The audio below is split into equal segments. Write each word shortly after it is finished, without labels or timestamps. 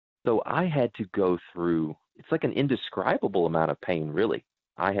So I had to go through, it's like an indescribable amount of pain, really.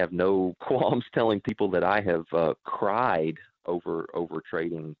 I have no qualms telling people that I have cried over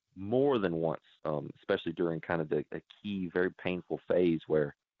trading more than once, especially during kind of a key, very painful phase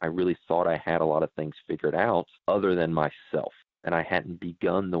where I really thought I had a lot of things figured out other than myself. And I hadn't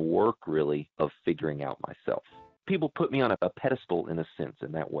begun the work, really, of figuring out myself. People put me on a pedestal, in a sense,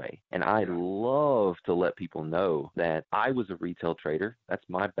 in that way. And I love to let people know that I was a retail trader. That's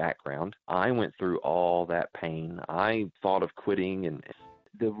my background. I went through all that pain. I thought of quitting. And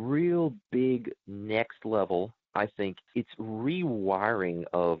the real big next level, I think, it's rewiring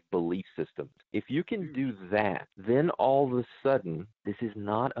of belief systems. If you can do that, then all of a sudden, this is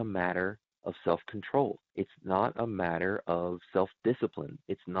not a matter of self-control. It's not a matter of self-discipline.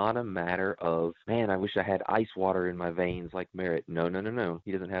 It's not a matter of, man, I wish I had ice water in my veins like Merritt. No.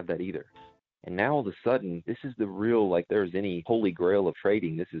 He doesn't have that either. And now all of a sudden, this is the real, like there's any holy grail of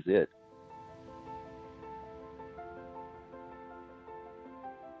trading, this is it.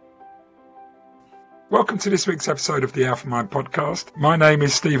 Welcome to this week's episode of the Alpha Mind podcast. My name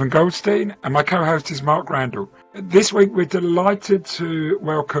is Stephen Goldstein and my co-host is Mark Randall. This week we're delighted to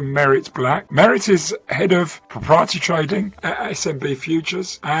welcome Merritt Black. Merritt is Head of Proprietary Trading at SMB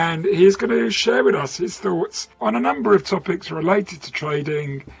Futures, and he is going to share with us his thoughts on a number of topics related to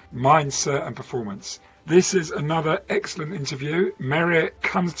trading, mindset and performance. This is another excellent interview. Merritt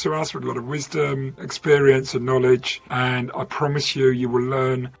comes to us with a lot of wisdom, experience and knowledge, and I promise you will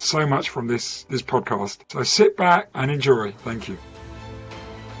learn so much from this podcast. So sit back and enjoy. Thank you.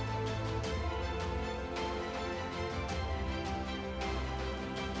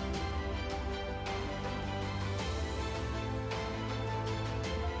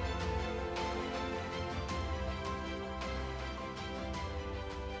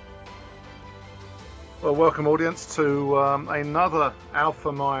 Well, welcome audience to another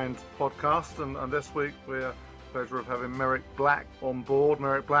Alpha Mind podcast, and this week we're pleasure of having Merritt Black on board.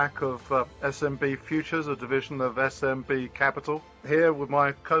 Merritt Black of SMB Futures, a division of SMB Capital. Here with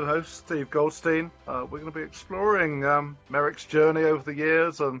my co-host Steve Goldstein, we're going to be exploring Merritt's journey over the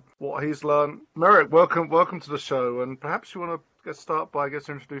years and what he's learned. Merritt, welcome to the show, and perhaps you want to start by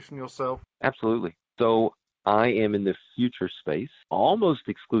introducing yourself. Absolutely. So I am in the future space, almost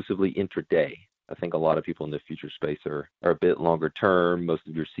exclusively intraday. I think a lot of people in the future space are a bit longer term. Most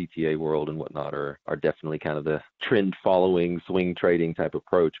of your CTA world and whatnot are definitely kind of the trend following, swing trading type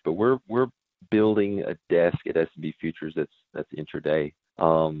approach. But we're building a desk at S&B Futures that's intraday.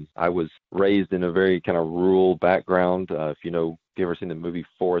 I was raised in a very kind of rural background. If you've ever seen the movie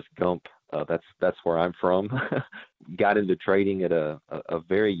Forrest Gump, that's where I'm from. Got into trading at a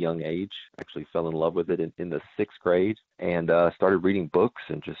very young age. Actually fell in love with it in the 6th grade, and started reading books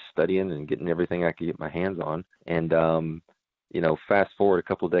and just studying and getting everything I could get my hands on. And fast forward a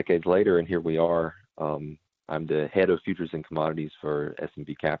couple of decades later, and here we are. I'm the head of futures and commodities for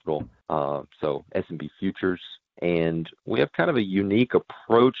S&B Capital, so S&B Futures. And we have kind of a unique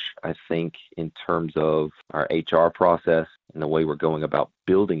approach, I think, in terms of our HR process and the way we're going about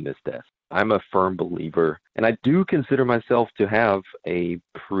building this desk. I'm a firm believer, and I do consider myself to have a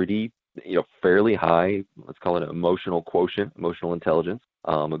pretty, fairly high, let's call it an emotional quotient, emotional intelligence,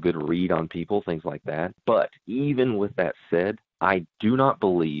 a good read on people, things like that. But even with that said, I do not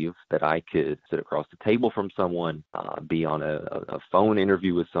believe that I could sit across the table from someone, be on a phone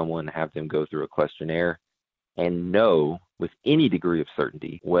interview with someone, have them go through a questionnaire, and know with any degree of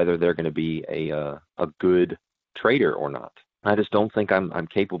certainty whether they're going to be a good trader or not. I just don't think I'm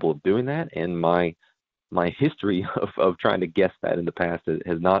capable of doing that, and my history of trying to guess that in the past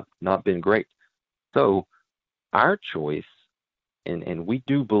has not been great. So our choice, and we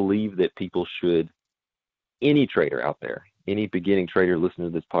do believe that people should, any trader out there, any beginning trader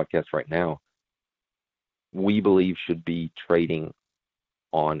listening to this podcast right now, we believe should be trading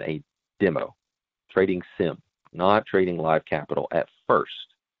on a demo, trading sim, not trading live capital at first.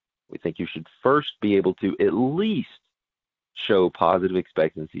 We think you should first be able to at least show positive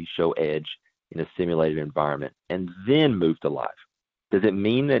expectancy, show edge in a simulated environment, and then move to live. Does it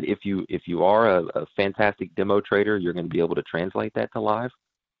mean that if you are a fantastic demo trader, you're going to be able to translate that to live?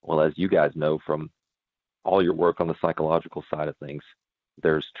 Well, as you guys know from all your work on the psychological side of things,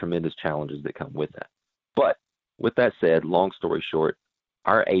 there's tremendous challenges that come with that. But with that said, long story short,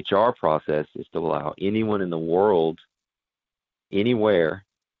 our HR process is to allow anyone in the world, anywhere,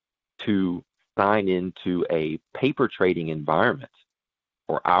 to sign into a paper trading environment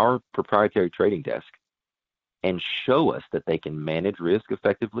or our proprietary trading desk and show us that they can manage risk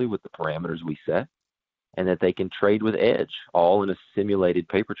effectively with the parameters we set, and that they can trade with edge, all in a simulated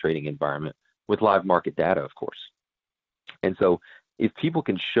paper trading environment with live market data, of course. And so if people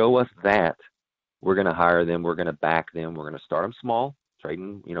can show us that, we're going to hire them, we're going to back them, we're going to start them small,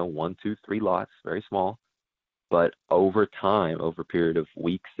 trading, 1, 2, 3 lots, very small. But over time, over a period of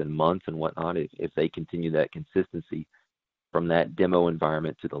weeks and months and whatnot, if they continue that consistency from that demo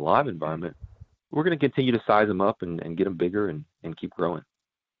environment to the live environment, we're going to continue to size them up and get them bigger and keep growing.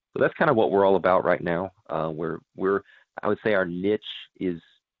 So that's kind of what we're all about right now. I would say our niche is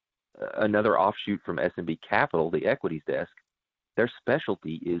another offshoot from S&B Capital, the equities desk. Their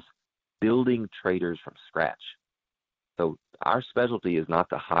specialty is building traders from scratch. So our specialty is not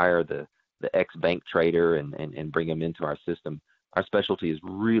to hire the ex-bank trader and bring them into our system. Our specialty is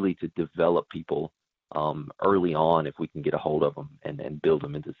really to develop people early on if we can get a hold of them and build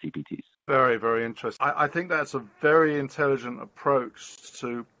them into CPTs. Very, very interesting. I think that's a very intelligent approach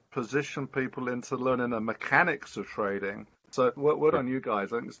to position people into learning the mechanics of trading. So well done, you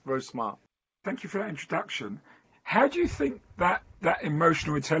guys. I think it's very smart. Thank you for that introduction. How do you think that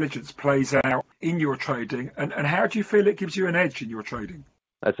emotional intelligence plays out in your trading, and how do you feel it gives you an edge in your trading?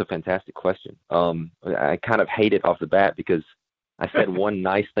 That's a fantastic question. I kind of hate it off the bat because I said one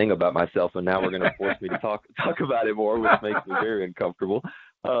nice thing about myself, and now we're going to force me to talk about it more, which makes me very uncomfortable.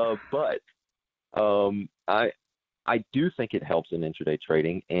 But I do think it helps in intraday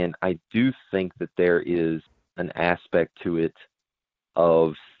trading, and I do think that there is an aspect to it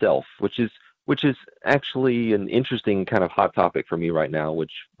of self, which is actually an interesting kind of hot topic for me right now.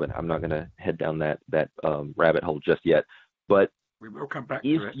 But I'm not going to head down that rabbit hole just yet. But we will come back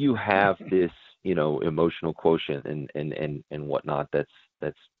if to it. you have this, emotional quotient and whatnot,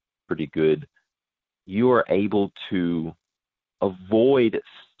 that's pretty good. You are able to avoid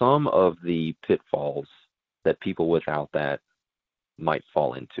some of the pitfalls that people without that might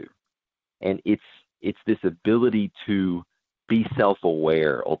fall into. And it's this ability to be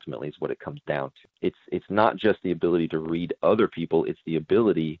self-aware, ultimately, is what it comes down to. It's not just the ability to read other people, it's the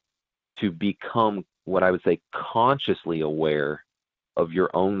ability to become, what I would say, consciously aware of your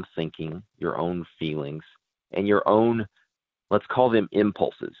own thinking, your own feelings, and your own, let's call them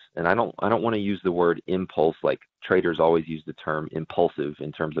impulses. And I don't want to use the word impulse like traders always use the term impulsive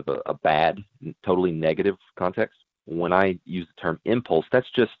in terms of a bad, totally negative context. When I use the term impulse, that's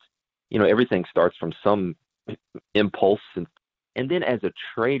just, everything starts from some impulse. And then as a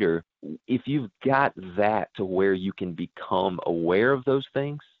trader, if you've got that to where you can become aware of those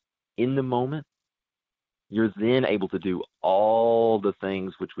things in the moment, you're then able to do all the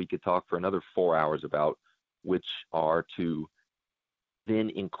things which we could talk for another 4 hours about, which are to then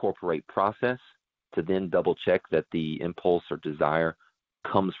incorporate process, to then double check that the impulse or desire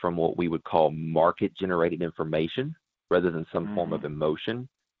comes from what we would call market generated information rather than some form of emotion.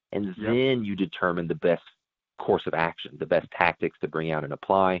 And then you determine the best course of action, the best tactics to bring out and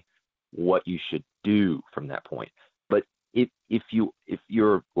apply, what you should do from that point. But if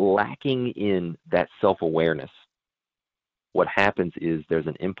you're lacking in that self-awareness, what happens is there's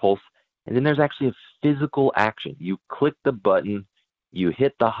an impulse, and then there's actually a physical action. You click the button, you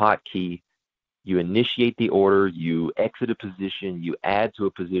hit the hotkey, you initiate the order, you exit a position, you add to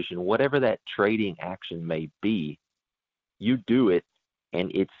a position, whatever that trading action may be, you do it, and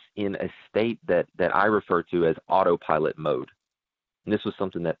it's in a state that I refer to as autopilot mode. And this was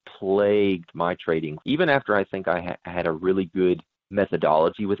something that plagued my trading. Even after I think I had a really good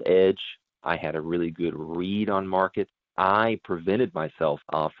methodology with Edge, I had a really good read on markets, I prevented myself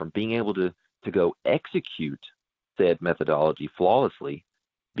from being able to go execute said methodology flawlessly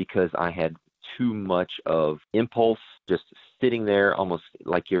because I had too much of impulse just sitting there, almost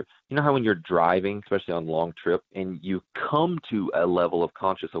like how when you're driving, especially on long trip, and you come to a level of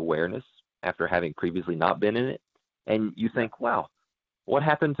conscious awareness after having previously not been in it, and you think, wow, what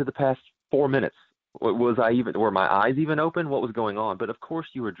happened to the past 4 minutes? Were my eyes even open? What was going on? But of course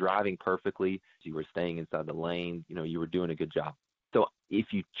you were driving perfectly. You were staying inside the lane. You were doing a good job. So if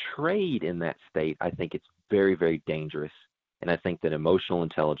you trade in that state, I think it's very, very dangerous. And I think that emotional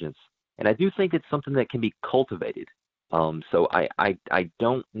intelligence, and I do think it's something that can be cultivated. So I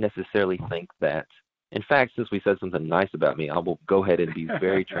don't necessarily think that, in fact, since we said something nice about me, I will go ahead and be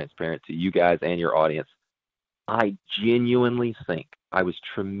very transparent to you guys and your audience. I genuinely think I was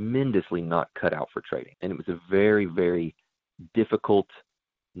tremendously not cut out for trading. And it was a very, very difficult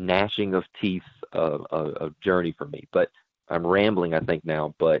gnashing of teeth of journey for me. But I'm rambling, I think,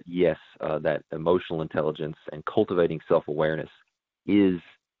 now. But yes, that emotional intelligence and cultivating self-awareness is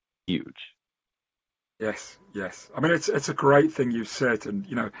huge. Yes. I mean, it's a great thing you've said. And,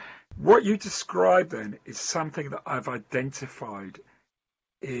 what you described then is something that I've identified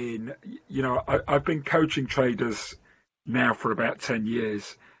in, I've been coaching traders now for about 10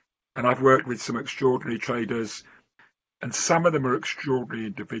 years, and I've worked with some extraordinary traders. and some of them are extraordinary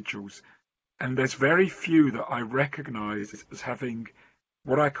individuals. And there's very few that I recognize as having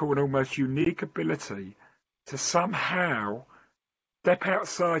what I call an almost unique ability to somehow step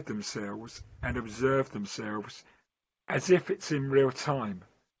outside themselves and observe themselves as if it's in real time.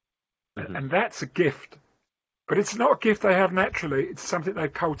 Mhm. And that's a gift. But it's not a gift they have naturally, it's something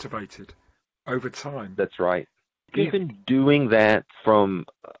they've cultivated over time. That's right. Gift. Even doing that from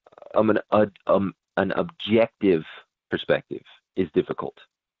an objective perspective is difficult.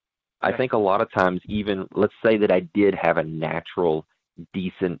 I Yeah. think a lot of times, even let's say that I did have a natural,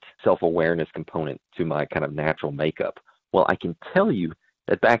 decent self-awareness component to my kind of natural makeup. Well, I can tell you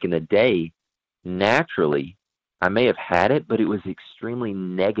that back in the day, naturally, I may have had it, but it was extremely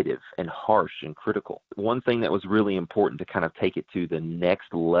negative and harsh and critical. One thing that was really important to kind of take it to the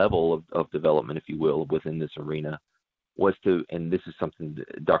next level of development, if you will, within this arena was to, and this is something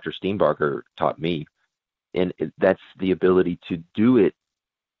that Dr. Steenbarger taught me, and that's the ability to do it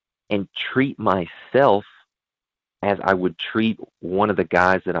and treat myself as I would treat one of the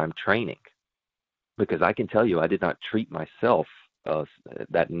guys that I'm training. Because I can tell you, I did not treat myself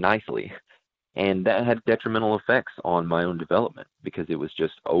that nicely. And that had detrimental effects on my own development because it was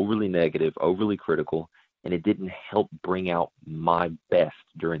just overly negative, overly critical, and it didn't help bring out my best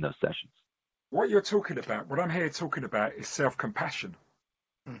during those sessions. What you're talking about, what I'm here talking about is self-compassion.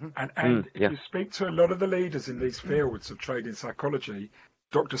 And if Yeah. you speak to a lot of the leaders in these fields of trading psychology,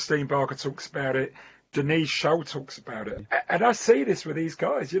 Dr. Steenbarger talks about it, Denise Scholl talks about it. And I see this with these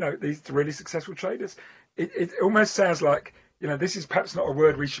guys, these really successful traders. It almost sounds like, this is perhaps not a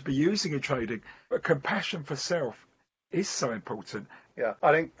word we should be using in trading, but compassion for self is so important. Yeah,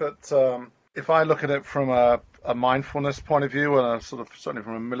 I think that if I look at it from a mindfulness point of view and a sort of certainly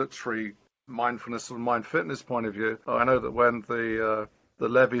from a military mindfulness or mind fitness point of view, I know that when the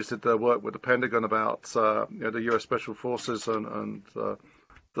levies did their work with the Pentagon about the U.S. Special Forces and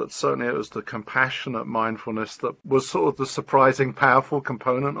that certainly it was the compassionate mindfulness that was sort of the surprising, powerful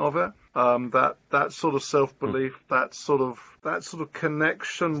component of it. That sort of self-belief, that sort of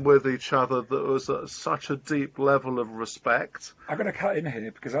connection with each other that was at such a deep level of respect. I'm going to cut in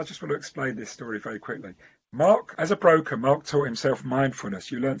here because I just want to explain this story very quickly. Mark, as a broker, Mark taught himself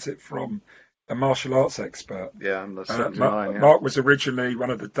mindfulness. You learnt it from a martial arts expert. Yeah, and the 79. Mark was originally one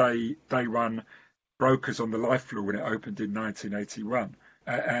of the day one brokers on the life floor when it opened in 1981.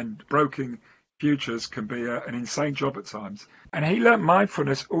 And broking futures can be an insane job at times. And he learnt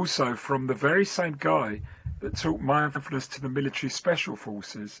mindfulness also from the very same guy that taught mindfulness to the military special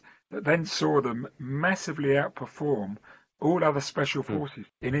forces, that then saw them massively outperform all other special forces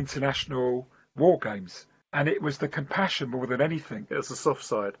in international war games. And it was the compassion more than anything. It was the soft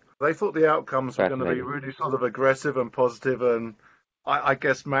side. They thought the outcomes were going to be really sort of aggressive and positive and I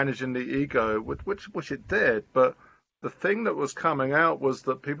guess managing the ego, which it did, but the thing that was coming out was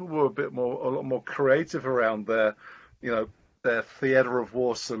that people were a lot more creative around their theater of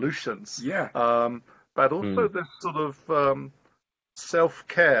war solutions. Yeah. But also this sort of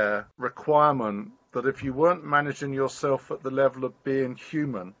self-care requirement that if you weren't managing yourself at the level of being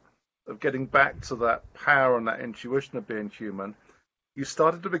human, of getting back to that power and that intuition of being human, you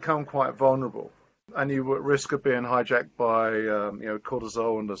started to become quite vulnerable. And you were at risk of being hijacked by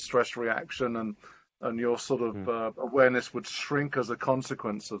cortisol and the stress reaction and your sort of awareness would shrink as a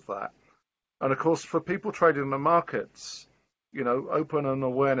consequence of that. And of course, for people trading in the markets, open and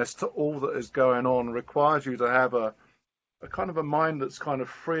awareness to all that is going on requires you to have a kind of a mind that's kind of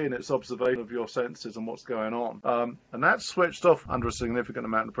free in its observation of your senses and what's going on. And that's switched off under a significant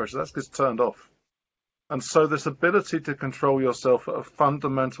amount of pressure. That's just turned off. And so this ability to control yourself at a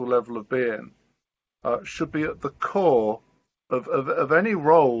fundamental level of being should be at the core of any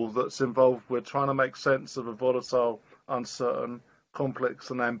role that's involved with trying to make sense of a volatile, uncertain, complex,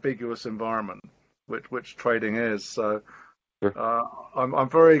 and ambiguous environment, which trading is. So I'm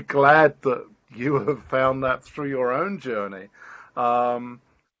very glad that you have found that through your own journey. And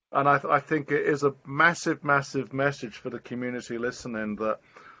I think it is a massive, massive message for the community listening that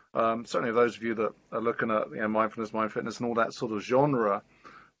certainly those of you that are looking at mindfulness, mind fitness, and all that sort of genre,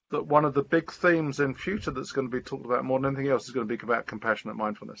 that one of the big themes in future that's going to be talked about more than anything else is going to be about compassionate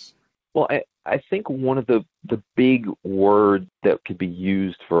mindfulness. Well, I think one of the big words that could be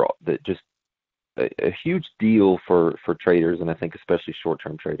used for that just a huge deal for traders, and I think especially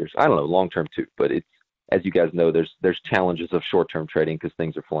short-term traders. I don't know, long-term too, but it's, as you guys know, there's challenges of short-term trading because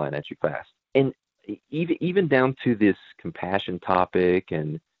things are flying at you fast. And even down to this compassion topic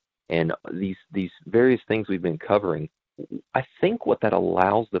and these various things we've been covering, I think what that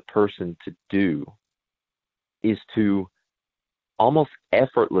allows the person to do is to almost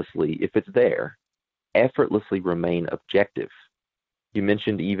effortlessly, if it's there, effortlessly remain objective. You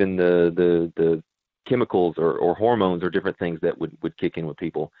mentioned even the chemicals or hormones or different things that would kick in with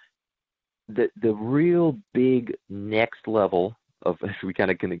people. The real big next level of, as we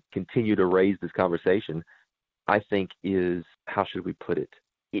kind of continue to raise this conversation, I think is, how should we put it?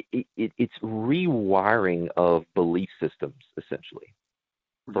 It's rewiring of belief systems, essentially,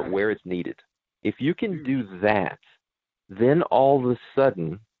 for where it's needed. If you can do that, then all of a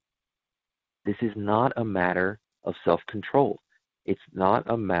sudden, this is not a matter of self-control. It's not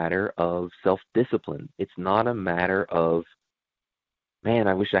a matter of self-discipline. It's not a matter of, man,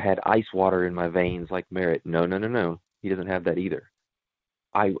 I wish I had ice water in my veins like Merritt. No. He doesn't have that either.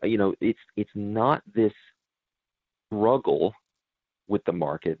 It's not this struggle with the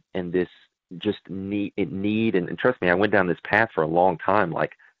market and this just need, and trust me, I went down this path for a long time.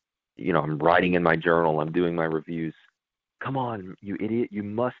 Like, I'm writing in my journal, I'm doing my reviews. Come on, you idiot, you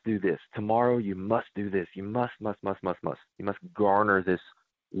must do this. Tomorrow you must do this. You must. You must garner this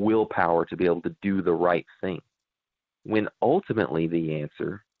willpower to be able to do the right thing. When ultimately the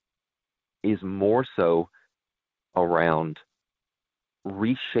answer is more so around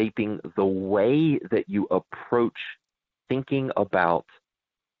reshaping the way that you approach thinking about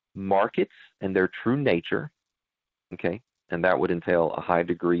markets and their true nature, okay? And that would entail a high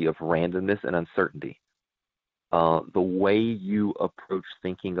degree of randomness and uncertainty. The way you approach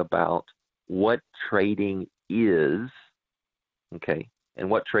thinking about what trading is, okay? And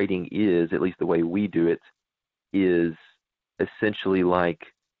what trading is, at least the way we do it, is essentially like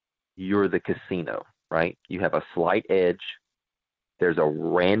you're the casino, right? You have a slight edge. There's a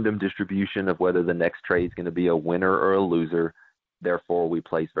random distribution of whether the next trade is going to be a winner or a loser. Therefore, we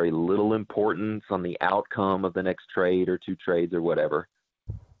place very little importance on the outcome of the next trade or two trades or whatever.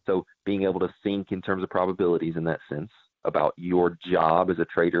 So being able to think in terms of probabilities in that sense about your job as a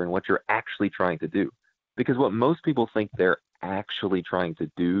trader and what you're actually trying to do. Because what most people think they're actually trying to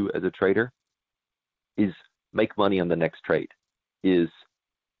do as a trader is make money on the next trade, is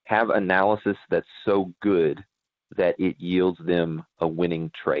have analysis that's so good that it yields them a winning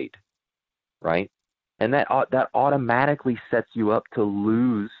trade, right? And that automatically sets you up to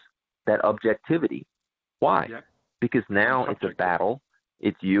lose that objectivity. Why? Yeah. Because now it's a battle.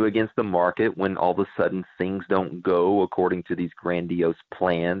 It's you against the market when all of a sudden things don't go according to these grandiose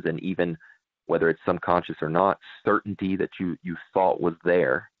plans, and even whether it's subconscious or not, certainty that you thought was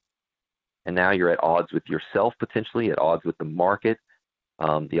there. And now you're at odds with yourself, potentially at odds with the market.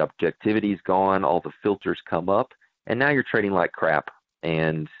 The objectivity's gone, all the filters come up, and now you're trading like crap,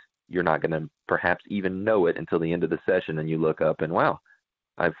 and you're not going to perhaps even know it until the end of the session, and you look up and, wow,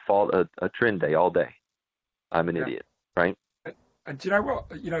 I've fought a trend day all day. I'm an idiot, right? And do you know what?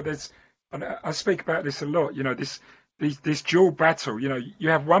 And I speak about this a lot, this dual battle. You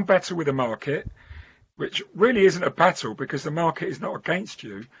have one battle with the market, which really isn't a battle because the market is not against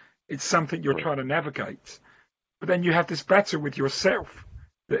you. It's something you're trying to navigate. But then you have this battle with yourself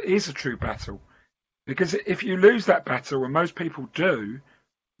that is a true battle. Because if you lose that battle, and most people do,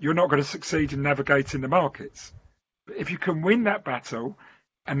 you're not going to succeed in navigating the markets. But if you can win that battle,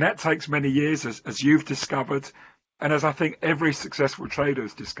 and that takes many years, as you've discovered, and as I think every successful trader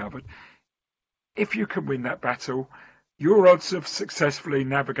has discovered, if you can win that battle, your odds of successfully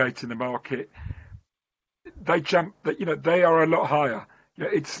navigating the market, they are a lot higher.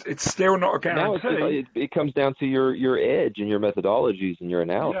 It's still not a guarantee. Now it comes down to your edge and your methodologies and your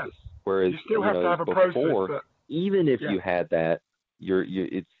analysis. Yeah. Whereas you still have to have a before, process. Even if you had that,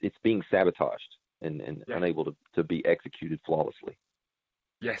 it's being sabotaged and unable to be executed flawlessly.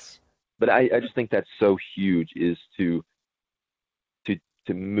 Yes. But I just think that's so huge, is to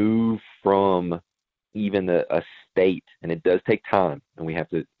move from even a state, and it does take time, and we have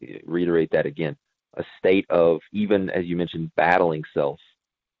to reiterate that again, a state of, even as you mentioned, battling self,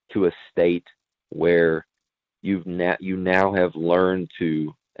 to a state where you now have learned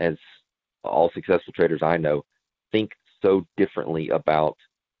to, as all successful traders I know, think so differently about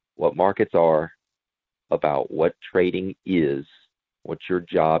what markets are, about what trading is, what your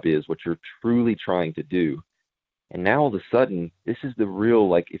job is, what you're truly trying to do. And now all of a sudden, this is the real,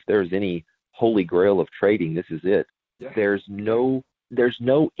 like, if there's any holy grail of trading, this is it. Yeah. There's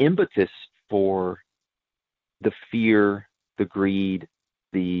no impetus for the fear, the greed,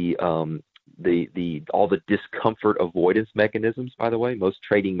 the all the discomfort avoidance mechanisms. By the way, most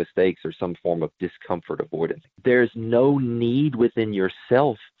trading mistakes are some form of discomfort avoidance. There's no need within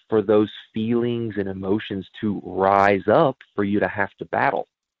yourself for those feelings and emotions to rise up for you to have to battle.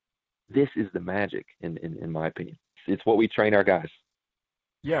 This is the magic, in my opinion. It's what we train our guys.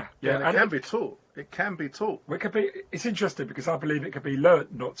 Yeah. And it can be taught. It can be taught. It's interesting because I believe it can be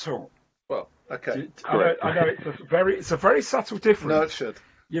learnt, not taught. Well, okay. I know it's a very subtle difference. No, it should.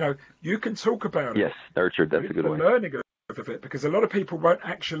 You can talk about it. Yes, nurtured. That's a good the way. Learning of it, because a lot of people won't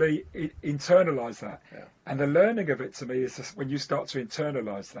actually internalize that. Yeah. And the learning of it to me is just when you start to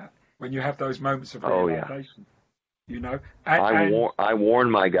internalize that, when you have those moments of realization. I warn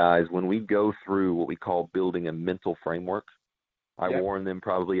my guys when we go through what we call building a mental framework. I warn them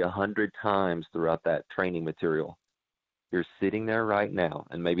probably 100 times throughout that training material. You're sitting there right now,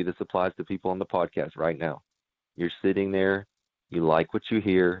 and maybe this applies to people on the podcast right now. You're sitting there, you like what you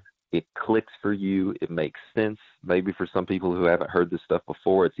hear, it clicks for you, it makes sense. Maybe for some people who haven't heard this stuff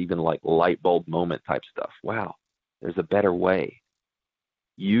before, it's even like light bulb moment type stuff. Wow, there's a better way.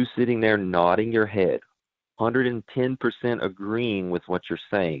 You sitting there nodding your head, 110% agreeing with what you're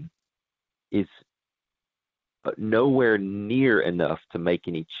saying, is nowhere near enough to make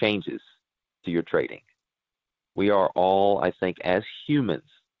any changes to your trading. We are all, I think, as humans,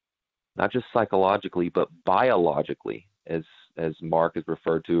 not just psychologically, but biologically, as Mark has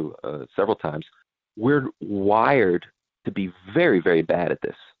referred to several times, we're wired to be very, very bad at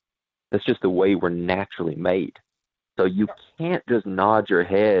this. That's just the way we're naturally made. So you can't just nod your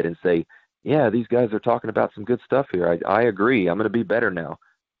head and say, yeah, these guys are talking about some good stuff here. I agree. I'm going to be better now.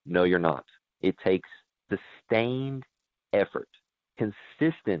 No, you're not. It takes sustained effort,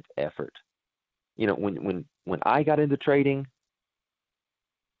 consistent effort. When I got into trading,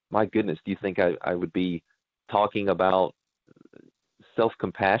 my goodness, do you think I would be talking about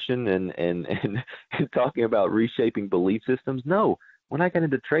self-compassion and talking about reshaping belief systems? No. When I got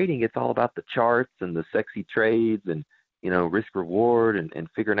into trading, it's all about the charts and the sexy trades and, risk reward and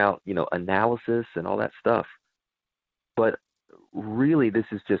figuring out, analysis and all that stuff. But really, this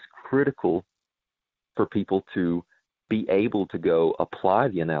is just critical for people to be able to go apply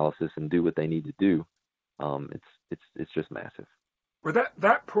the analysis and do what they need to do. It's just massive. Well,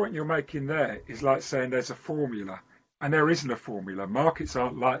 that point you're making there is like saying there's a formula, and there isn't a formula. Markets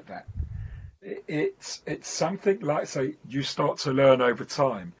aren't like that. It's something like, say, you start to learn over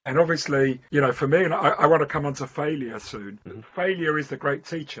time. And obviously, for me, and I want to come on to failure soon. Mm-hmm. Failure is the great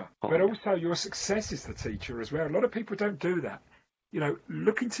teacher, but also your success is the teacher as well. A lot of people don't do that.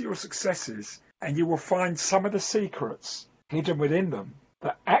 Look into your successes and you will find some of the secrets hidden within them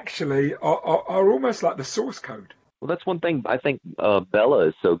that actually are almost like the source code. Well, that's one thing I think Bella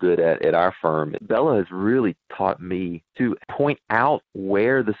is so good at our firm. Bella has really taught me to point out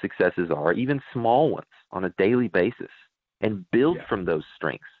where the successes are, even small ones, on a daily basis, and build from those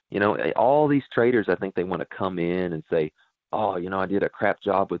strengths. All these traders, I think they want to come in and say, oh, I did a crap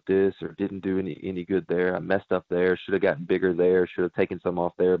job with this or didn't do any good there. I messed up there, should have gotten bigger there, should have taken some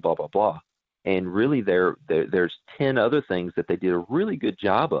off there, blah, blah, blah. And really there's 10 other things that they did a really good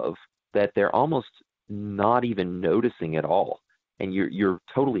job of that they're almost not even noticing at all. And you're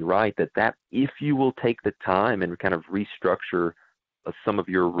totally right that if you will take the time and kind of restructure some of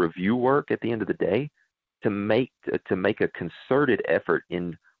your review work at the end of the day to make a concerted effort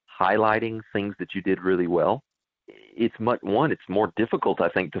in highlighting things that you did really well, it's more difficult, I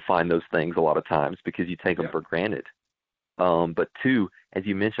think, to find those things a lot of times because you take them for granted. But two, as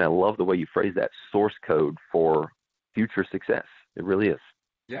you mentioned, I love the way you phrase that, source code for future success. It really is.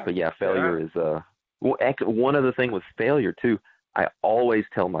 Yeah. But failure is one other thing with failure too. I always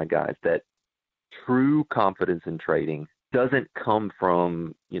tell my guys that true confidence in trading doesn't come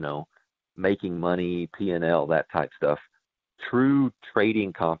from, making money, P&L, that type stuff. True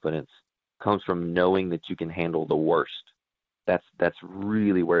trading confidence comes from knowing that you can handle the worst. That's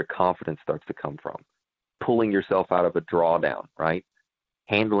really where confidence starts to come from. Pulling yourself out of a drawdown, right?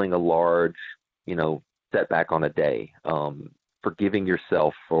 Handling a large, setback on a day. Forgiving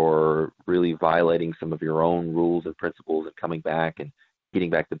yourself for really violating some of your own rules and principles and coming back and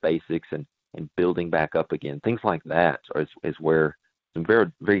getting back to basics and building back up again. Things like that is where some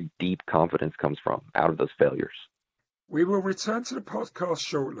very, very deep confidence comes from, out of those failures. We will return to the podcast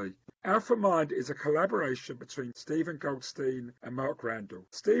shortly. Alpha Mind is a collaboration between Stephen Goldstein and Mark Randall.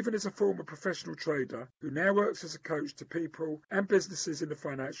 Stephen is a former professional trader who now works as a coach to people and businesses in the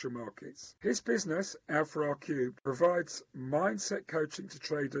financial markets. His business, Alpha R Cubed, provides mindset coaching to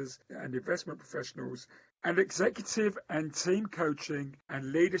traders and investment professionals and executive and team coaching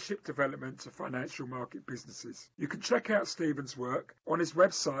and leadership development to financial market businesses. You can check out Stephen's work on his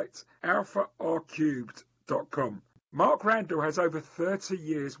website, alpharcubed.com. Mark Randall has over 30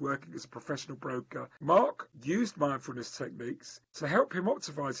 years working as a professional broker. Mark used mindfulness techniques to help him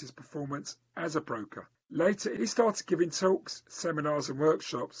optimize his performance as a broker. Later, he started giving talks, seminars and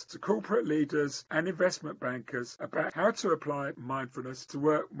workshops to corporate leaders and investment bankers about how to apply mindfulness to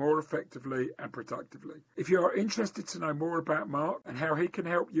work more effectively and productively. If you are interested to know more about Mark and how he can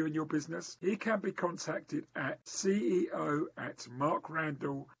help you in your business, he can be contacted at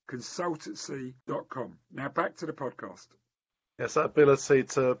ceo@markrandallconsultancy.com. Now back to the podcast. Yes, that ability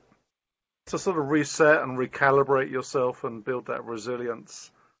to sort of reset and recalibrate yourself and build that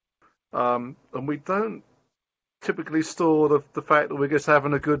resilience. And we don't typically store the fact that we're just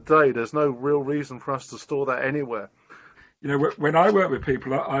having a good day. There's no real reason for us to store that anywhere. You know, when I work with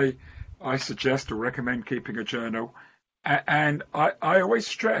people, I suggest or recommend keeping a journal. And I always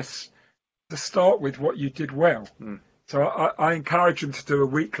stress to start with what you did well. So I encourage them to do a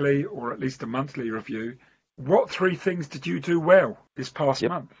weekly or at least a monthly review. What 3 things did you do well this past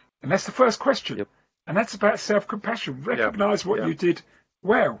month? And that's the first question. And that's about self-compassion. Recognize what you did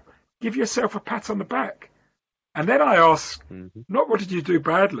well. Give yourself a pat on the back. And then I ask, not what did you do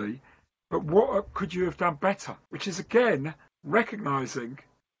badly, but what could you have done better? Which is, again, recognizing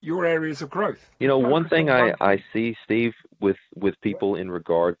your areas of growth. You know, one thing I see, Steve, with people in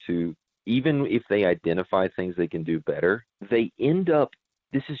regard to, even if they identify things they can do better, they end up,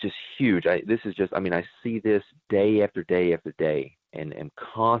 this is just huge. I see this day after day after day, and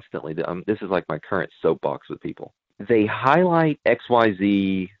constantly, this is like my current soapbox with people. They highlight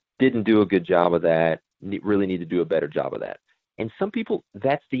XYZ, didn't do a good job of that, really need to do a better job of that. And some people,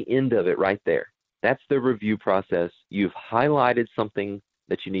 that's the end of it right there. That's the review process. You've highlighted something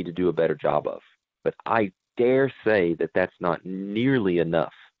that you need to do a better job of. But I dare say that that's not nearly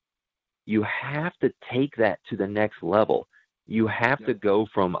enough. You have to take that to the next level. You have to go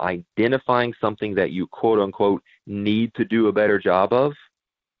from identifying something that you, quote unquote, need to do a better job of.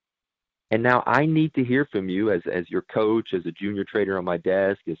 And now I need to hear from you as your coach, as a junior trader on my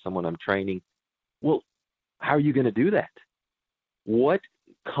desk, as someone I'm training. Well, how are you going to do that? What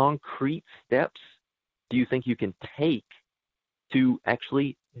concrete steps do you think you can take to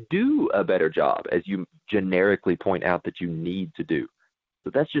actually do a better job, as you generically point out that you need to do?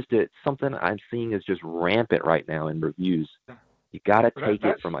 So that's just something I'm seeing is just rampant right now in reviews. You got to take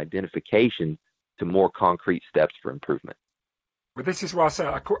it from identification to more concrete steps for improvement. Well, this is why I say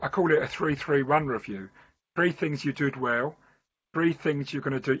I call it a 3-3-1 review. 3 things you did well, 3 things you're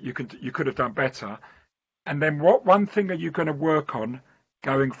going to do you could have done better, and then what 1 thing are you going to work on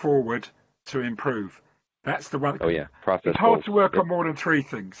going forward to improve? That's the one. Process. It's hard to work on more than 3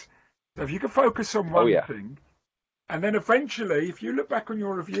 things. So if you can focus on one thing, and then eventually, if you look back on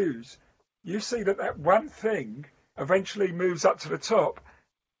your reviews, you see that one thing eventually moves up to the top,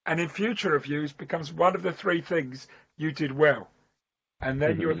 and in future reviews becomes one of the 3 things you did well, and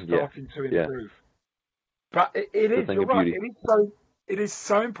then you're starting to improve. But it is, you're right, it is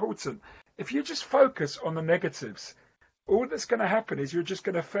so important. If you just focus on the negatives, all that's going to happen is you're just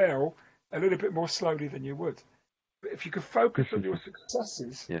going to fail a little bit more slowly than you would. But if you can focus on your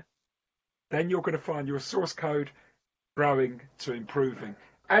successes, then you're going to find your source code growing to improving.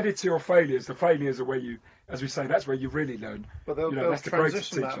 Added to your failures, the failures are where you, as we say, that's where you really learn. But they'll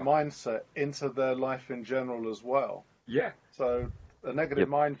transition that mindset into their life in general as well. Yeah. So a negative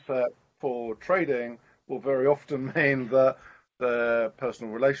mindset for trading will very often mean that their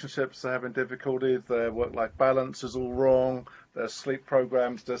personal relationships are having difficulties, their work-life balance is all wrong, their sleep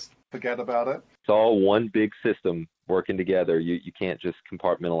programs, just forget about it. It's all one big system working together. You can't just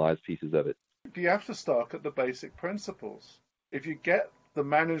compartmentalize pieces of it. You have to start at the basic principles. If you get the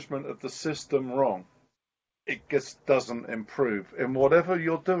management of the system wrong, it just doesn't improve in whatever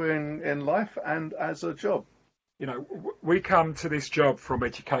you're doing in life and as a job. You know, we come to this job from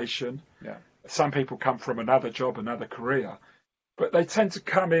education. Yeah. Some people come from another job, another career, but they tend to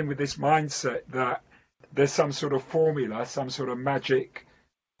come in with this mindset that there's some sort of formula, some sort of magic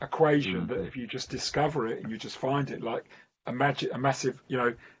equation that if you just discover it and you just find it, like a magic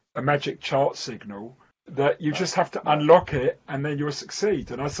chart signal, that you just have to unlock it and then you'll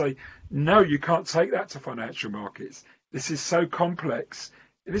succeed. And I say, no, you can't take that to financial markets. This is so complex.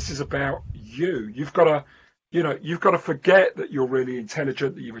 This is about you. You've got to forget that you're really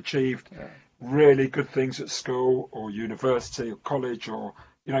intelligent, that you've achieved really good things at school or university or college, or,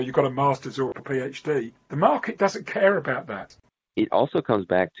 you've got a master's or a PhD. The market doesn't care about that. It also comes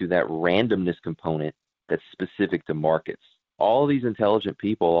back to that randomness component that's specific to markets. All these intelligent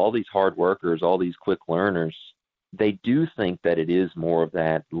people, all these hard workers, all these quick learners, they do think that it is more of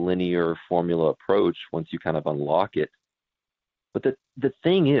that linear formula approach once you kind of unlock it. But the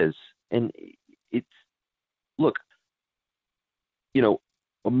thing is, and it's, look,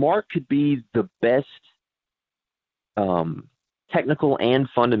 Mark could be the best technical and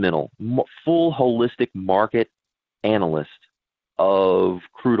fundamental, full holistic market analyst of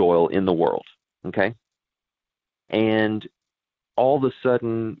crude oil in the world. Okay. And all of a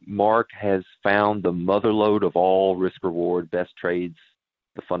sudden, Mark has found the motherlode of all risk reward, best trades,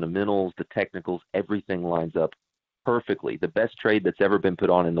 the fundamentals, the technicals, everything lines up perfectly. The best trade that's ever been put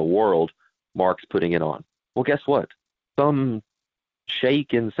on in the world, Mark's putting it on. Well, guess what? Some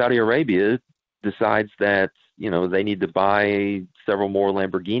sheikh in Saudi Arabia decides that, they need to buy several more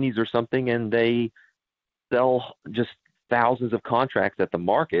Lamborghinis or something, and they sell just thousands of contracts at the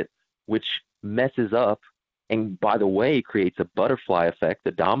market, which messes up and, by the way, creates a butterfly effect,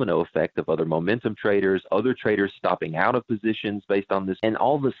 a domino effect of other momentum traders, other traders stopping out of positions based on this. And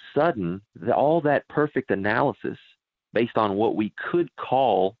all of a sudden, all that perfect analysis based on what we could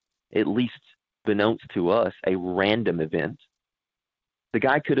call, at least beknownst to us, a random event. The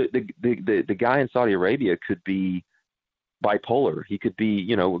guy in Saudi Arabia could be bipolar. He could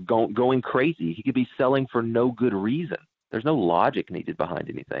be, going crazy. He could be selling for no good reason. There's no logic needed behind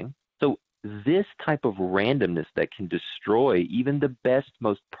anything. So this type of randomness that can destroy even the best,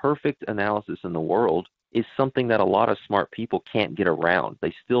 most perfect analysis in the world is something that a lot of smart people can't get around.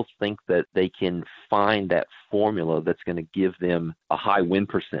 They still think that they can find that formula that's going to give them a high win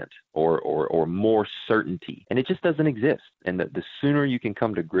percent or more certainty. And it just doesn't exist. And the sooner you can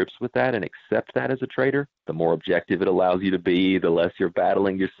come to grips with that and accept that as a trader, the more objective it allows you to be, the less you're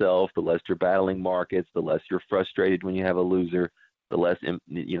battling yourself, the less you're battling markets, the less you're frustrated when you have a loser, the less,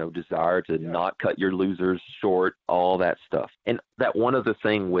 desire to not cut your losers short, all that stuff. And that one other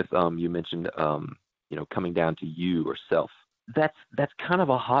thing with, you mentioned, coming down to you or self. That's kind of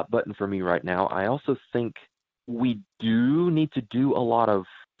a hot button for me right now. I also think we do need to do a lot of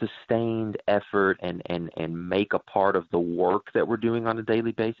sustained effort and make a part of the work that we're doing on a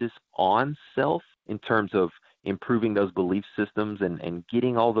daily basis on self in terms of improving those belief systems and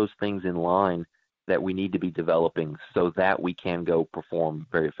getting all those things in line that we need to be developing so that we can go perform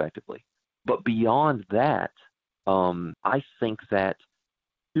very effectively. But beyond that, I think that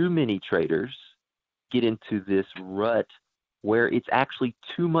too many traders get into this rut where it's actually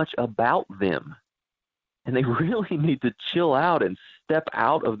too much about them. And they really need to chill out and step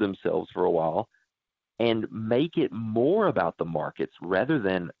out of themselves for a while and make it more about the markets rather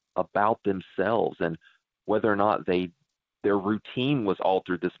than about themselves and whether or not their routine was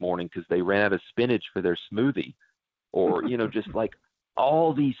altered this morning because they ran out of spinach for their smoothie, or just like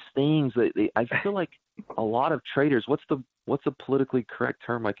all these things that I feel like a lot of traders. What's a politically correct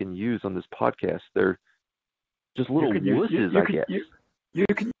term I can use on this podcast? They're just little wusses, I guess. You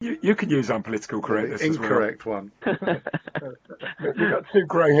can use unpolitical correctness as well. Incorrect one. We've got two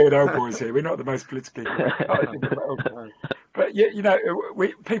grey-haired old boys here. We're not the most politically correct guys in the world. But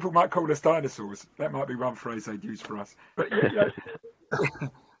people might call us dinosaurs. That might be one phrase they'd use for us. But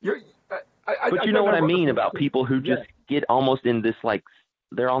but you know what I mean about people who just get almost in this, like,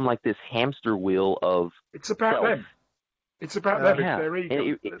 they're on like this hamster wheel of it's about self. them. It's about them. Yeah.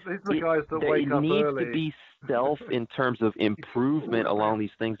 These are the guys that wake up early. It needs to be self in terms of improvement along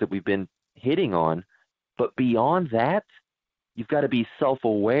these things that we've been hitting on. But beyond that, you've got to be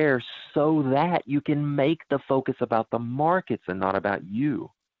self-aware so that you can make the focus about the markets and not about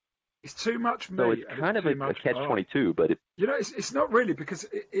you. It's too much me. So it's kind of a catch-22, but it's not really, because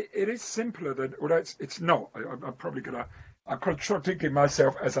it is simpler than, although it's not. I'm contradicting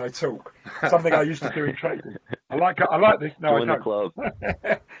myself as I talk. Something I used to do in trading. I like this. No, join I the club.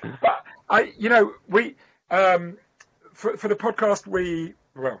 But we for the podcast we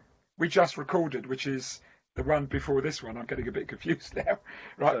just recorded, which is the one before this one. I'm getting a bit confused now.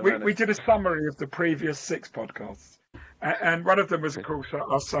 Right, we did a summary of the previous 6 podcasts, and one of them was, of course,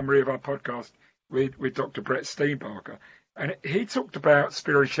 our summary of our podcast with Dr. Brett Steenbarger, and he talked about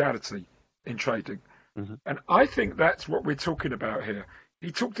spirituality in trading. Mm-hmm. And I think that's what we're talking about here.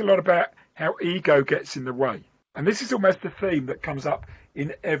 He talked a lot about how ego gets in the way. And this is almost a theme that comes up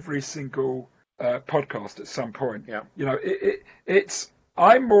in every single podcast at some point. Yeah. It's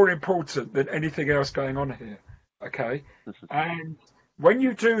I'm more important than anything else going on here. Okay. And when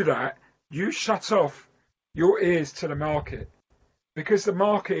you do that, you shut off your ears to the market, because the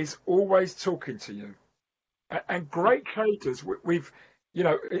market is always talking to you. And great traders, we've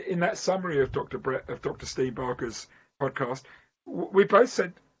in that summary of Dr. Steenbarger's podcast, we both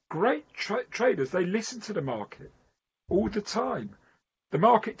said great traders, they listen to the market all the time. The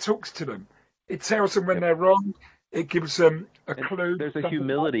market talks to them. It tells them when they're wrong. It gives them a clue. There's a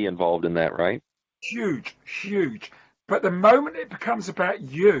humility involved in that, right? Huge. But the moment it becomes about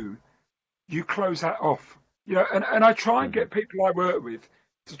you close that off. And I try and get people I work with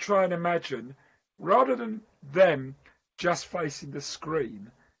to try and imagine, rather than them just facing the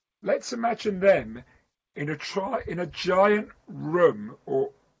screen. Let's imagine them in a giant room or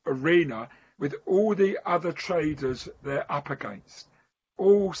arena with all the other traders they're up against,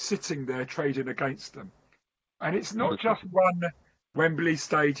 all sitting there trading against them. And it's not just one Wembley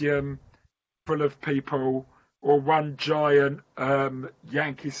Stadium full of people or one giant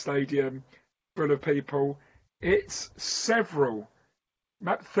Yankee Stadium full of people. It's several,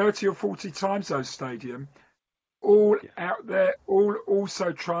 30 or 40 times those stadium, all out there, all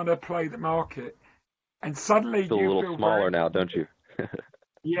also trying to play the market. And suddenly feel you a little feel smaller very, now, don't you?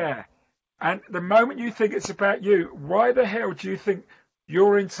 yeah. And the moment you think it's about you, why the hell do you think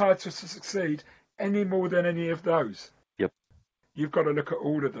you're entitled to succeed any more than any of those? Yep. You've got to look at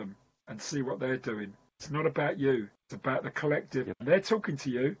all of them and see what they're doing. It's not about you. It's about the collective. Yep. They're talking to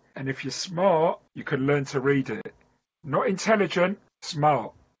you. And if you're smart, you can learn to read it. Not intelligent,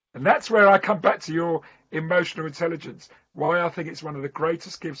 smart. And that's where I come back to your emotional intelligence, why I think it's one of the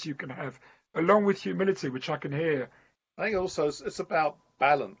greatest gifts you can have, along with humility, which I can hear. I think also it's about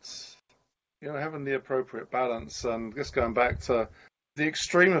balance, having the appropriate balance, and just going back to the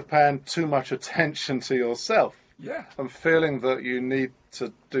extreme of paying too much attention to yourself. Yeah. And feeling that you need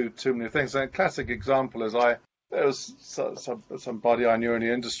to do too many things. And a classic example is there was somebody I knew in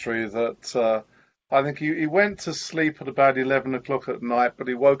the industry that I think he went to sleep at about 11 o'clock at night, but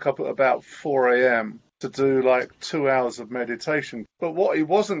he woke up at about 4 a.m. to do like 2 hours of meditation. But what he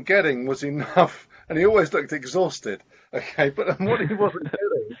wasn't getting was enough, and he always looked exhausted. Okay, but what he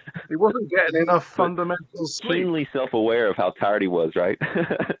wasn't getting enough fundamental sleep. Keenly self-aware of how tired he was, right?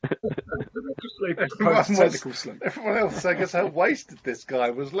 Everyone else, I guess, how wasted this guy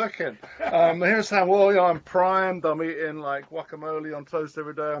was looking. Here's how I'm primed. I'm eating like guacamole on toast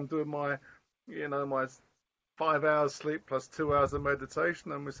every day. I'm doing my 5 hours sleep plus 2 hours of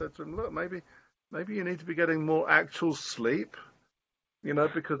meditation. And we said to him, look, maybe you need to be getting more actual sleep.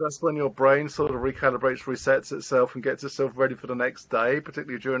 Because that's when your brain sort of recalibrates, resets itself, and gets itself ready for the next day,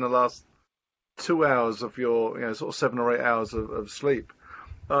 particularly during the last 2 hours of your, sort of 7 or 8 hours of sleep.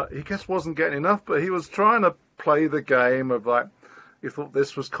 He just wasn't getting enough, but he was trying to play the game of like, he thought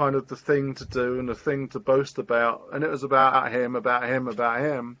this was kind of the thing to do and the thing to boast about, and it was about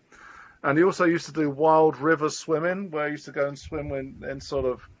him. And he also used to do wild river swimming, where he used to go and swim in sort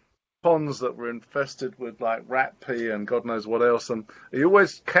of ponds that were infested with like rat pee and God knows what else, and he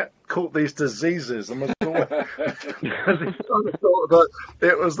always caught these diseases, and was always, because he kind of thought that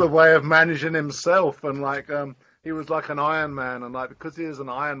it was the way of managing himself, and like he was like an Iron Man, and like because he is an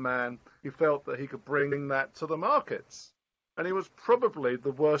Iron Man, he felt that he could bring that to the markets, and he was probably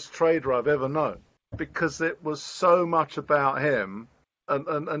the worst trader I've ever known, because it was so much about him,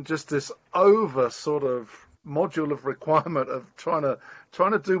 and just this over sort of module of requirement of trying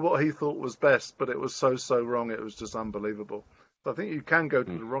to do what he thought was best, but it was so wrong. It was just unbelievable. So I think you can go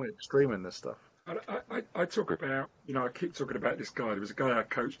to the wrong extreme in this stuff. I talk about, I keep talking about this guy. There was a guy I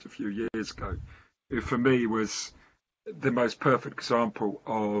coached a few years ago who for me was the most perfect example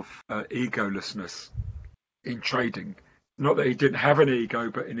of egolessness in trading. Not that he didn't have an ego,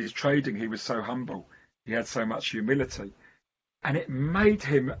 but in his trading he was so humble. He had so much humility. And it made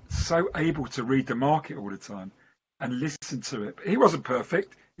him so able to read the market all the time and listen to it. He wasn't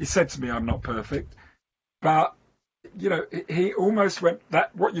perfect. He said to me, I'm not perfect. But, he almost went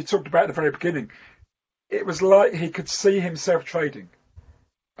that what you talked about at the very beginning. It was like he could see himself trading.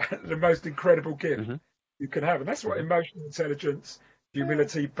 The most incredible gift you can have. And that's what emotional intelligence,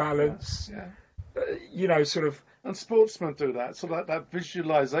 humility, balance, sort of. And sportsmen do that. So that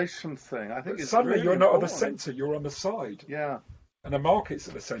visualization thing, I think it's suddenly really you're not important. at the centre, you're on the side. Yeah. And the market's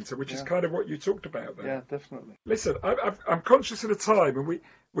at the centre, which is kind of what you talked about there. Yeah, definitely. Listen, I'm conscious of the time, and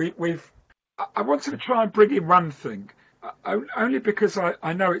we've. I wanted to try and bring in one thing, only because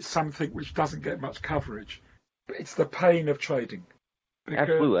I know it's something which doesn't get much coverage, but it's the pain of trading.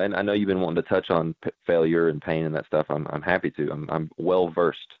 Absolutely, and I know you've been wanting to touch on failure and pain and that stuff. I'm happy to. I'm well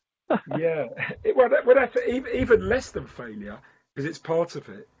versed. Yeah, that's even less than failure, because it's part of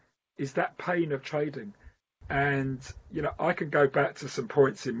it, is that pain of trading. And, I can go back to some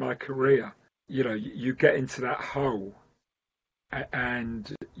points in my career. You get into that hole and,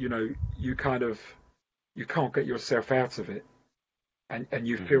 you can't get yourself out of it. And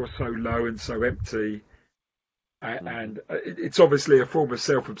you feel so low and so empty. And it's obviously a form of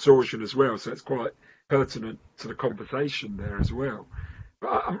self-absorption as well. So it's quite pertinent to the conversation there as well.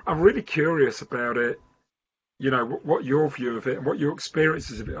 But I'm really curious about it. What your view of it and what your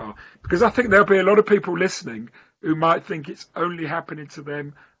experiences of it are. Because I think there'll be a lot of people listening who might think it's only happening to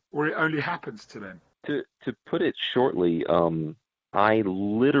them or it only happens to them. To put it shortly, I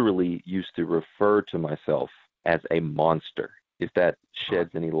literally used to refer to myself as a monster. If that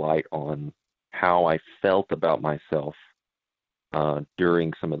sheds any light on how I felt about myself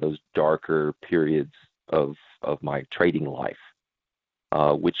during some of those darker periods of my trading life,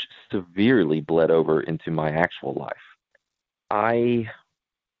 which severely bled over into my actual life. I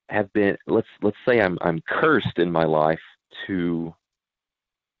have been, let's say I'm cursed in my life to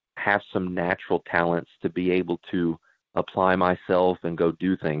have some natural talents to be able to apply myself and go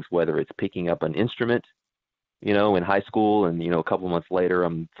do things, whether it's picking up an instrument, in high school, and, a couple months later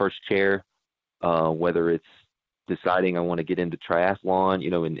I'm first chair, whether it's deciding I want to get into triathlon,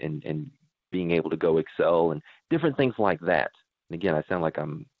 and being able to go excel and different things like that. And again, I sound like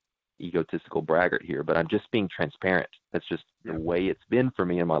I'm egotistical braggart here, but I'm just being transparent. That's just the way it's been for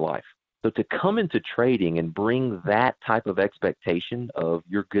me in my life. So to come into trading and bring that type of expectation of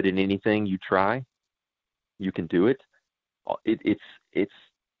you're good at anything you try, you can do it. It's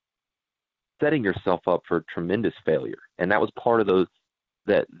setting yourself up for tremendous failure. And that was part of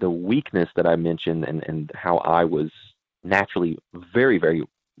the weakness that I mentioned, and how I was naturally very, very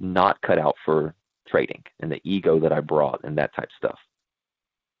not cut out for trading, and the ego that I brought and that type of stuff.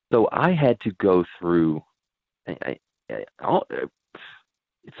 So I had to go through, it's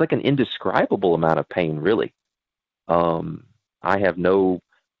like an indescribable amount of pain, really. I have no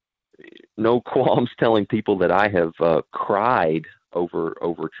qualms telling people that I have cried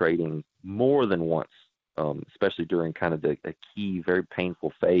over trading more than once, especially during kind of a key, very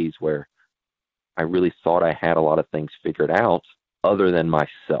painful phase where I really thought I had a lot of things figured out other than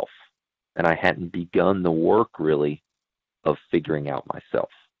myself. And I hadn't begun the work, really, of figuring out myself.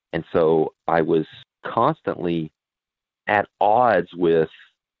 And so I was constantly at odds with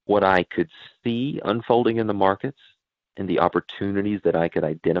what I could see unfolding in the markets and the opportunities that I could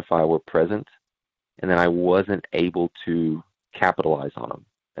identify were present, and then I wasn't able to capitalize on them.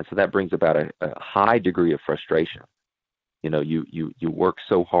 And so that brings about a high degree of frustration. You work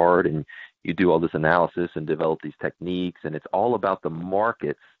so hard and you do all this analysis and develop these techniques, and it's all about the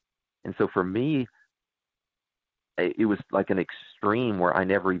markets. And so for me, it was like an extreme where I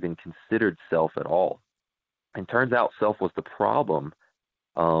never even considered self at all. And turns out self was the problem.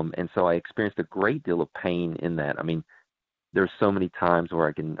 And so I experienced a great deal of pain in that. I mean, there's so many times where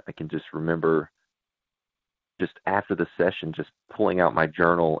I can just remember, just after the session, just pulling out my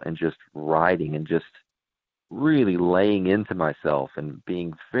journal and just writing and just really laying into myself and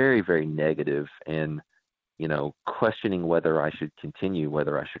being very, very negative and, questioning whether I should continue,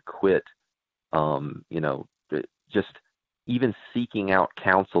 whether I should quit, just even seeking out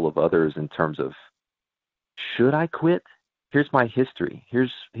counsel of others in terms of, should I quit? Here's my history.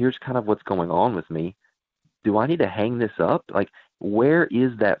 Here's kind of what's going on with me. Do I need to hang this up? Like, where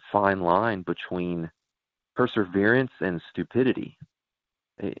is that fine line between perseverance and stupidity?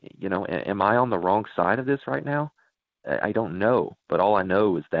 Am I on the wrong side of this right now? I don't know, but all I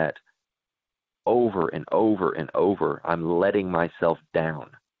know is that over and over and over, I'm letting myself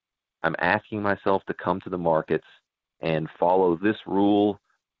down. I'm asking myself to come to the markets and follow this rule,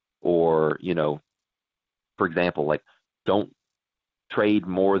 or, for example, like, don't trade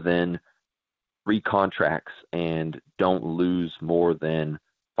more than 3 contracts and don't lose more than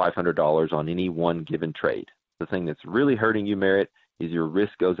 $500 on any one given trade. The thing that's really hurting you, Merritt, is your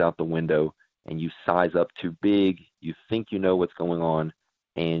risk goes out the window and you size up too big. You think you know what's going on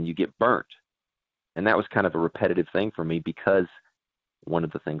and you get burnt. And that was kind of a repetitive thing for me, because one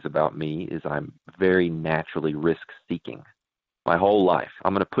of the things about me is I'm very naturally risk-seeking. My whole life,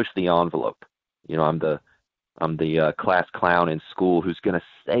 I'm going to push the envelope. I'm the class clown in school who's going to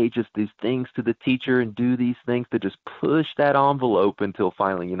say just these things to the teacher and do these things to just push that envelope until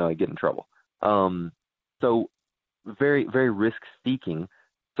finally, I get in trouble. So very, very risk-seeking.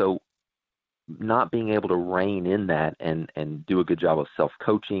 So not being able to rein in that and do a good job of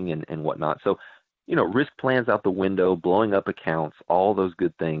self-coaching and whatnot. So, risk plans out the window, blowing up accounts, all those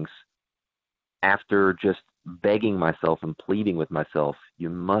good things. After just begging myself and pleading with myself, you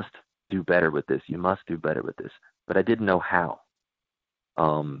must do better with this. You must do better with this. But I didn't know how.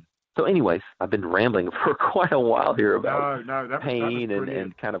 So anyways, I've been rambling for quite a while here about pain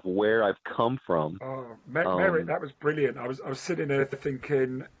and kind of where I've come from. Oh, Merritt, that was brilliant. I was sitting there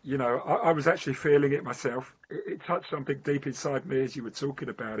thinking, I was actually feeling it myself. It touched something deep inside me as you were talking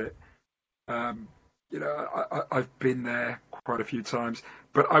about it. I've been there quite a few times,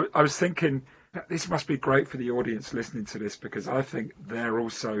 but I was thinking, this must be great for the audience listening to this, because I think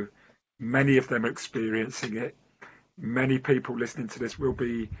many of them are experiencing it. Many people listening to this will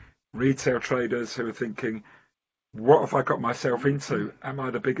be retail traders who are thinking, what have I got myself into? Am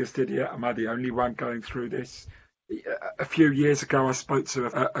I the biggest idiot? Am I the only one going through this? A few years ago, I spoke to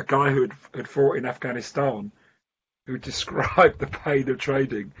a guy who had fought in Afghanistan, who described the pain of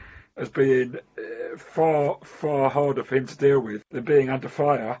trading as being far, far harder for him to deal with than being under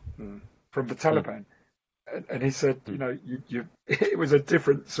fire from the Taliban. And he said, it was a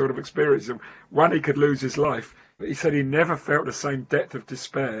different sort of experience. One, he could lose his life, but he said he never felt the same depth of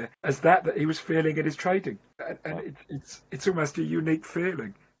despair as that he was feeling in his trading. And it's almost a unique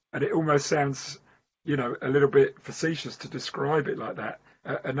feeling. And it almost sounds, a little bit facetious to describe it like that.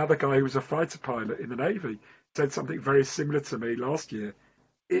 Another guy who was a fighter pilot in the Navy said something very similar to me last year.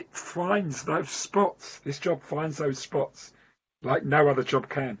 It finds those spots. This job finds those spots like no other job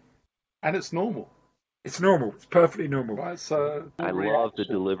can. And it's normal. It's normal. It's perfectly normal. Right, so I love to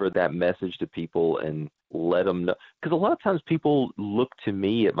deliver that message to people and let them know. Because a lot of times people look to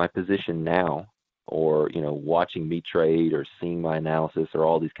me at my position now, or, watching me trade or seeing my analysis or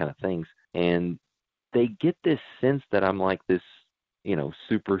all these kind of things. And they get this sense that I'm like this,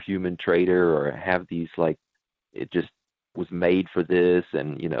 superhuman trader, or have these like, it just was made for this,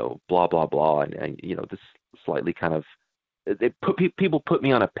 and, blah, blah, blah. And this slightly kind of, people put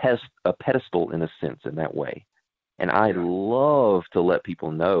me on a pedestal in a sense in that way. And I love to let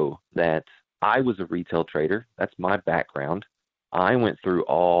people know that I was a retail trader. That's my background. I went through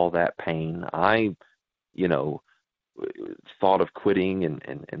all that pain. I, thought of quitting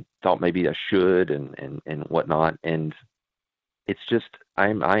and thought maybe I should and whatnot. And it's just, I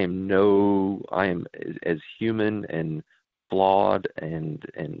am as human and flawed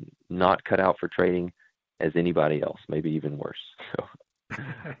and not cut out for trading as anybody else, maybe even worse. So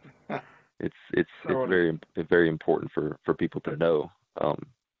it's very, very important for people to know.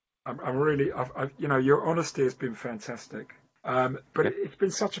 I'm really, your honesty has been fantastic. But it's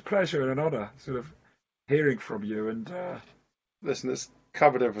been such a pleasure and an honour, sort of hearing from you. And listen, it's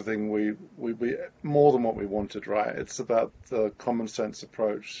covered everything we more than what we wanted, right? It's about the common sense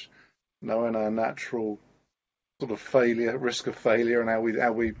approach, knowing our natural sort of risk of failure, and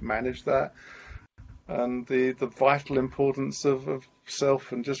how we manage that, and the vital importance of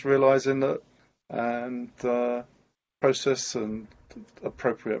self, and just realizing that, and process and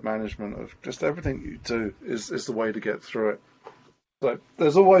appropriate management of just everything you do is the way to get through it. So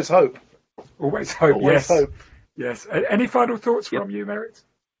there's always hope. Always hope. Always yes. Hope. Yes. Any final thoughts from you, Merritt?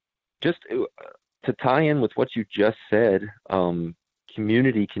 Just to tie in with what you just said,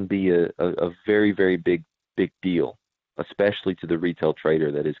 community can be a very, very big deal, especially to the retail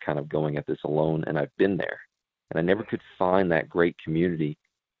trader that is kind of going at this alone. And I've been there, and I never could find that great community.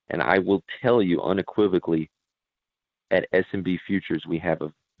 And I will tell you unequivocally, at S&B Futures, we have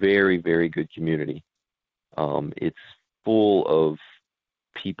a very, very good community. It's full of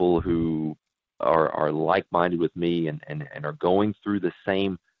people who are like-minded with me and are going through the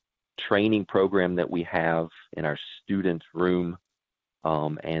same training program that we have in our student room.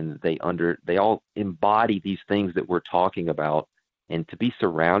 And they all embody these things that we're talking about, and to be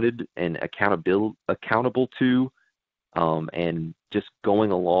surrounded and accountable to, and just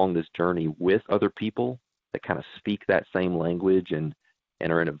going along this journey with other people that kind of speak that same language and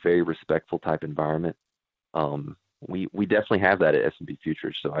are in a very respectful type environment. We definitely have that at S&P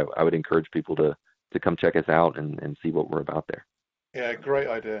Futures. So I would encourage people to come check us out and see what we're about there. Yeah, great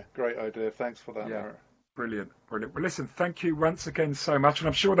idea. Thanks for that, Merritt. Brilliant. Well, listen, thank you once again so much. And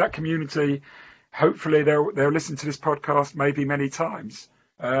I'm sure that community, hopefully they'll listen to this podcast maybe many times.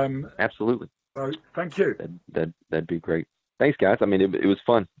 Absolutely. So thank you. That'd be great. Thanks, guys. I mean, it was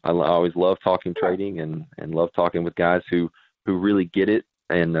fun. I always love talking trading and love talking with guys who really get it.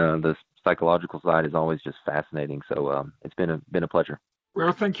 And the psychological side is always just fascinating. So it's been a pleasure.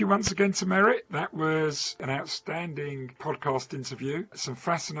 Well, thank you once again to Merritt. That was an outstanding podcast interview. Some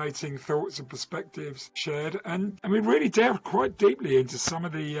fascinating thoughts and perspectives shared. And we really delved quite deeply into some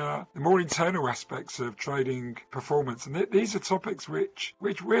of the more internal aspects of trading performance. And these are topics which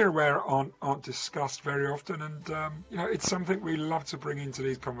we're aware aren't discussed very often. And, it's something we love to bring into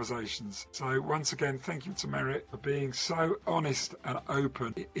these conversations. So once again, thank you to Merritt for being so honest and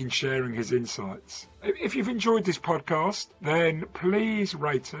open in sharing his insights. If you've enjoyed this podcast, then please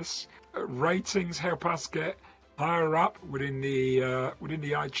rate us. Ratings help us get higher up within the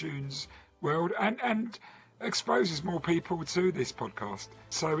iTunes world and exposes more people to this podcast.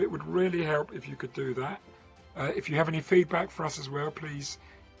 So it would really help if you could do that. If you have any feedback for us as well, please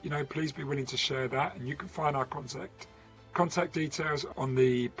be willing to share that. And you can find our contact details on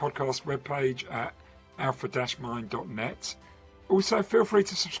the podcast webpage at alpha-mind.net. Also, feel free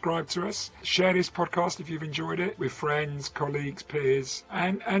to subscribe to us. Share this podcast if you've enjoyed it with friends, colleagues, peers.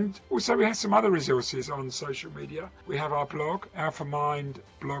 And also we have some other resources on social media. We have our blog,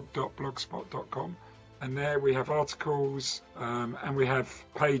 alphamindblog.blogspot.com. And there we have articles and we have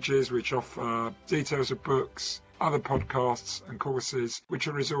pages which offer details of books, other podcasts and courses which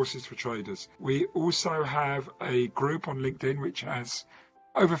are resources for traders. We also have a group on LinkedIn which has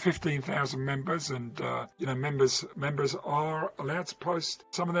over 15,000 members, and members are allowed to post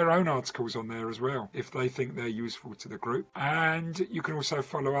some of their own articles on there as well if they think they're useful to the group. And you can also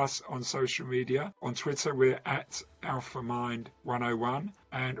follow us on social media. On Twitter we're at AlphaMind101,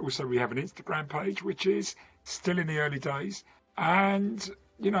 and also we have an Instagram page which is still in the early days. And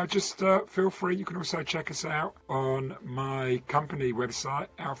just feel free. You can also check us out on my company website,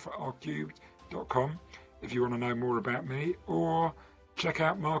 alpharcubed.com, if you want to know more about me, or check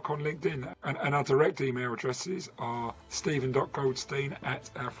out Mark on LinkedIn. And our direct email addresses are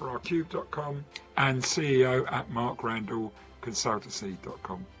stephen.goldstein@alpharcubed.com and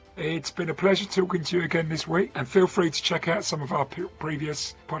CEO@markrandallconsultancy.com. It's been a pleasure talking to you again this week, and feel free to check out some of our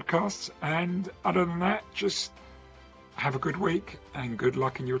previous podcasts. And other than that, just have a good week and good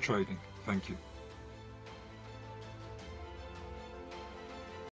luck in your trading. Thank you.